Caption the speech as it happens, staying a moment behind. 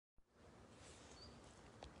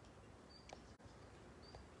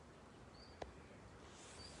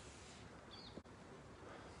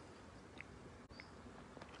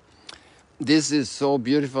This is so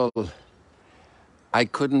beautiful. I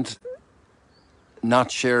couldn't not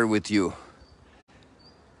share with you.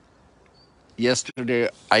 Yesterday,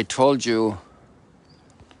 I told you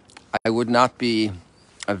I would not be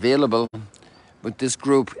available, but this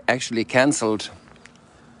group actually cancelled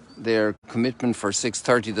their commitment for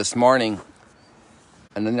 6:30 this morning.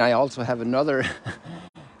 And then I also have another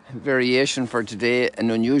variation for today, an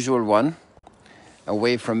unusual one,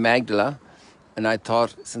 away from Magdala. And I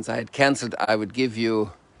thought, since I had cancelled, I would give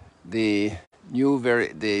you a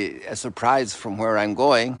surprise from where I'm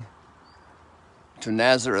going to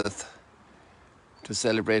Nazareth to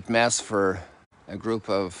celebrate Mass for a group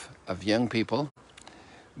of young people.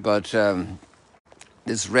 But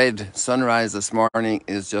this red sunrise this morning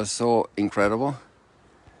is just so incredible.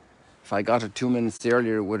 If I got it 2 minutes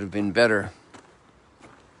earlier, it would have been better.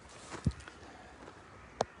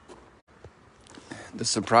 The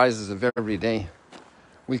surprises of every day.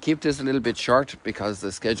 We'll keep this a little bit short because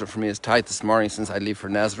the schedule for me is tight this morning since I leave for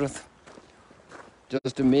Nazareth.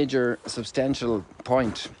 Just a major substantial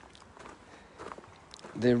point.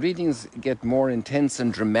 The readings get more intense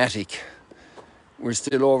and dramatic. We're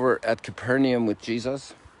still over at Capernaum with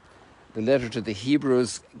Jesus. The letter to the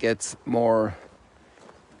Hebrews gets more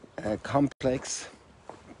complex.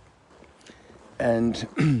 And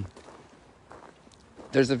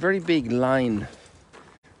there's a very big line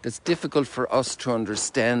that's difficult for us to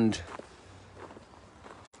understand.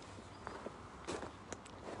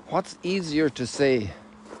 What's easier to say?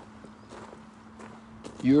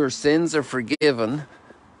 Your sins are forgiven,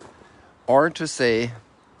 or to say,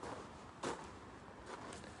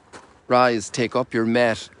 rise, take up your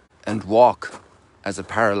mat and walk as a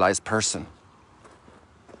paralyzed person.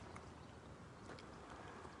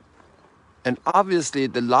 And obviously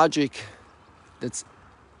the logic that's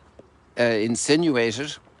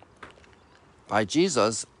insinuated by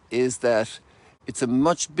Jesus is that it's a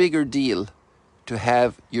much bigger deal to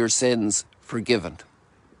have your sins forgiven.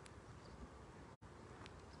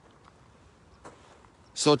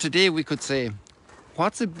 So today we could say,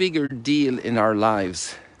 what's a bigger deal in our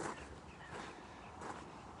lives?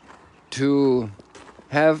 To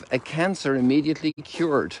have a cancer immediately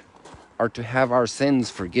cured, or to have our sins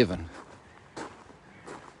forgiven?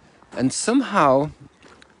 And somehow,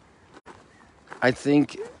 I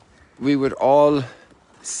think we would all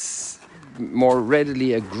more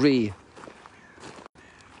readily agree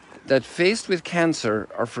that faced with cancer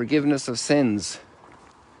or forgiveness of sins,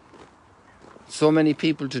 so many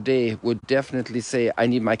people today would definitely say, I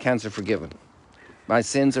need my cancer forgiven. My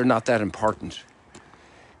sins are not that important.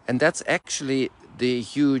 And that's actually the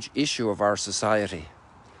huge issue of our society.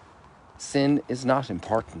 Sin is not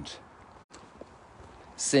important.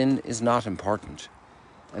 Sin is not important.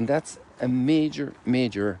 And that's a major,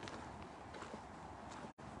 major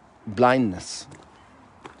blindness.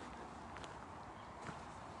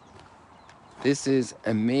 This is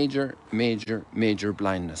a major, major, major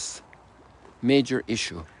blindness. Major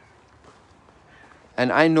issue.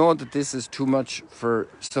 And I know that this is too much for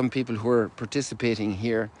some people who are participating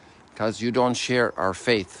here because you don't share our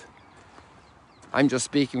faith. I'm just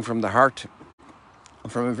speaking from the heart,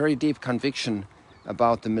 from a very deep conviction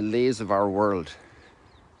about the malaise of our world.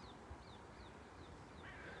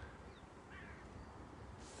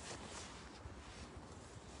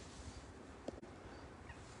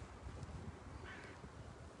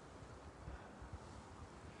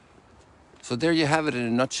 So there you have it in a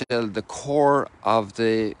nutshell, the core of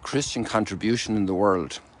the Christian contribution in the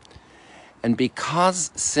world. And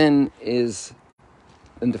because sin is,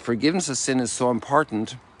 and the forgiveness of sin is so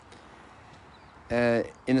important,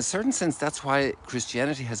 in a certain sense, that's why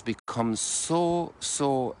Christianity has become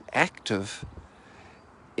so active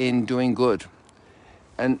in doing good.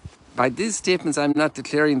 And by these statements, I'm not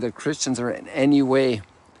declaring that Christians are in any way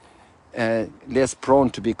less prone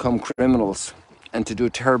to become criminals and to do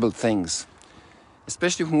terrible things,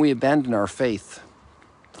 especially when we abandon our faith,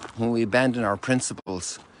 when we abandon our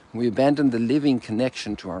principles, when we abandon the living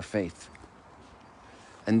connection to our faith.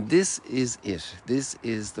 And this is it. This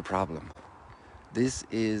is the problem. This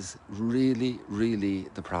is really, really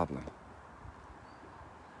the problem.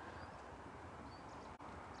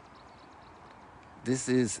 This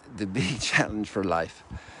is the big challenge for life.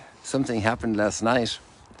 Something happened last night.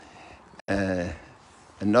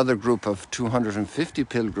 Another group of 250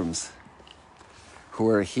 pilgrims who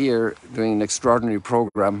were here doing an extraordinary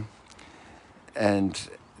program, and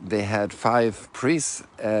they had 5 priests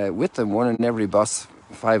with them, one in every bus,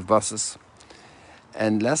 5 buses.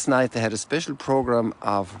 And last night they had a special program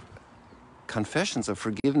of confessions of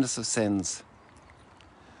forgiveness of sins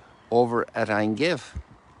over at Ein Gев.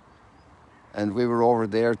 And we were over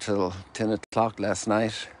there till 10 o'clock last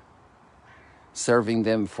night, serving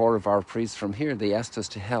them. 4 of our priests from here, they asked us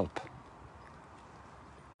to help.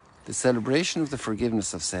 The celebration of the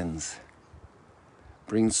forgiveness of sins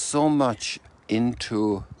brings so much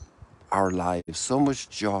into our lives, so much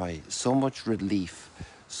joy, so much relief,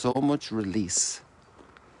 so much release.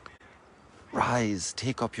 Rise,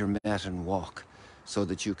 take up your mat and walk, so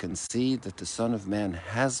that you can see that the Son of Man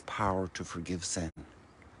has power to forgive sin.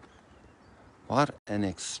 What an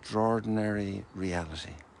extraordinary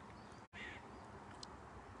reality.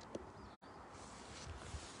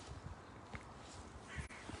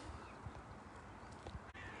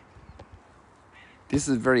 This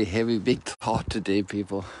is a very heavy, big thought today,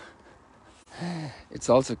 people. It's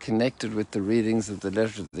also connected with the readings of the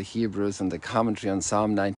letter to the Hebrews and the commentary on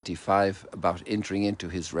Psalm 95 about entering into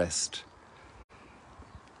his rest.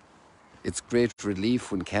 It's great relief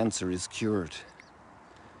when cancer is cured.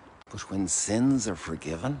 But when sins are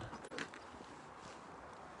forgiven,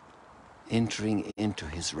 entering into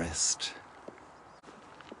his rest.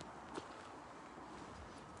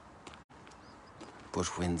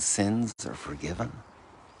 But when sins are forgiven,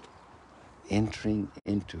 entering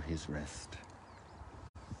into his rest.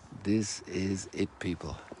 This is it,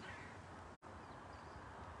 people.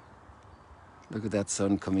 Look at that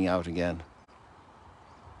sun coming out again.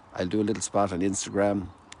 I'll do a little spot on Instagram,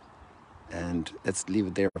 and let's leave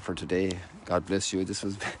it there for today. God bless you. This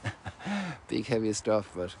was big, heavy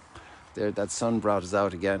stuff, but there, that sun brought us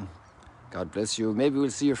out again. God bless you. Maybe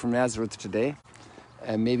we'll see you from Nazareth today.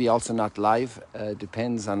 Maybe also not live.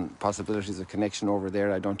 Depends on possibilities of connection over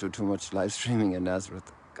there. I don't do too much live streaming in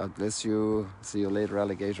Nazareth. God bless you. See you later,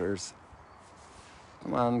 alligators.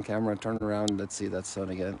 Come on, camera, turn around. Let's see that sun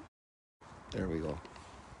again. There we go.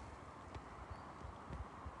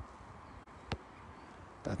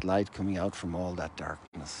 That light coming out from all that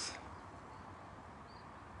darkness.